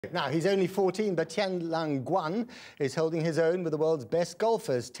Now, he's only 14, but Tianlang Guan is holding his own with the world's best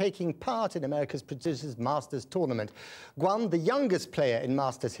golfers, taking part in America's prestigious Masters tournament. Guan, the youngest player in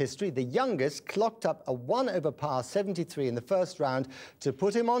Masters history, the youngest, clocked up a 1 over par 73 in the first round to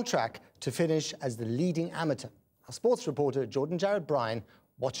put him on track to finish as the leading amateur. Our sports reporter, Jarrett-Bryan,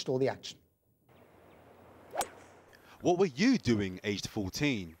 watched all the action. What were you doing aged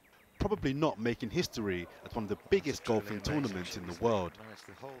 14? Probably not making history at one of the biggest golfing tournaments in the world.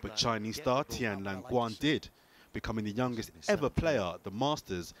 But Chinese star Tianlang Guan did, becoming the youngest ever player at the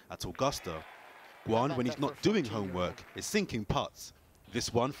Masters at Augusta. Guan, when he's not doing homework, is sinking putts.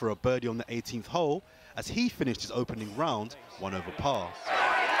 This one for a birdie on the 18th hole, as he finished his opening round 1 over par.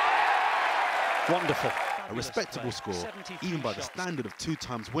 Wonderful. A respectable score, even by the standard of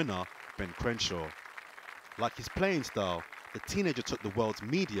 2-times winner Ben Crenshaw. Like his playing style, the teenager took the world's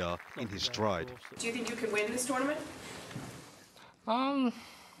media in his stride. Do you think you can win this tournament? I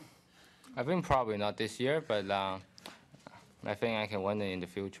think probably not this year, but I think I can win it in the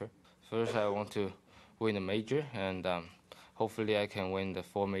future. First, I want to win a major, and hopefully I can win the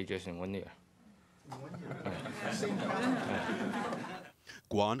 4 majors in 1 year.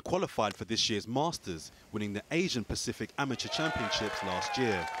 Guan qualified for this year's Masters, winning the Asian Pacific Amateur Championships last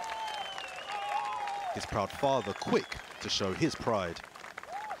year. His proud father quick to show his pride.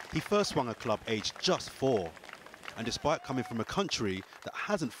 He first swung a club aged just 4, and despite coming from a country that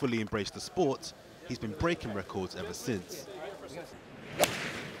hasn't fully embraced the sport, he's been breaking records ever since.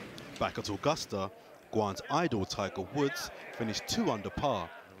 Back at Augusta, Guan's idol Tiger Woods finished 2 under par,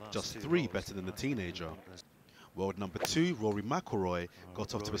 just 3 better than the teenager. World number 2 Rory McIlroy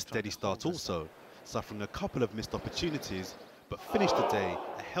got off to a steady start also, suffering a couple of missed opportunities, but finished the day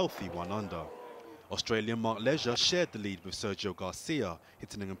a healthy 1 under. Australian Mark Leisure shared the lead with Sergio Garcia,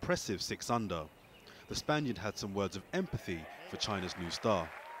 hitting an impressive 6 under. The Spaniard had some words of empathy for China's new star.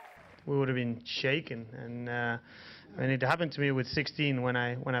 We would have been shaken, and it happened to me with 16 when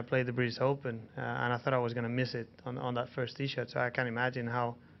I played the British Open, and I thought I was going to miss it on that first tee shot. So I can imagine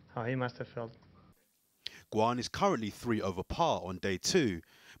how he must have felt. Guan is currently 3 over par on day 2,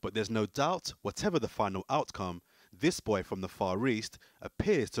 but there's no doubt, whatever the final outcome, this boy from the Far East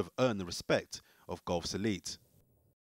appears to have earned the respect of golf's elite.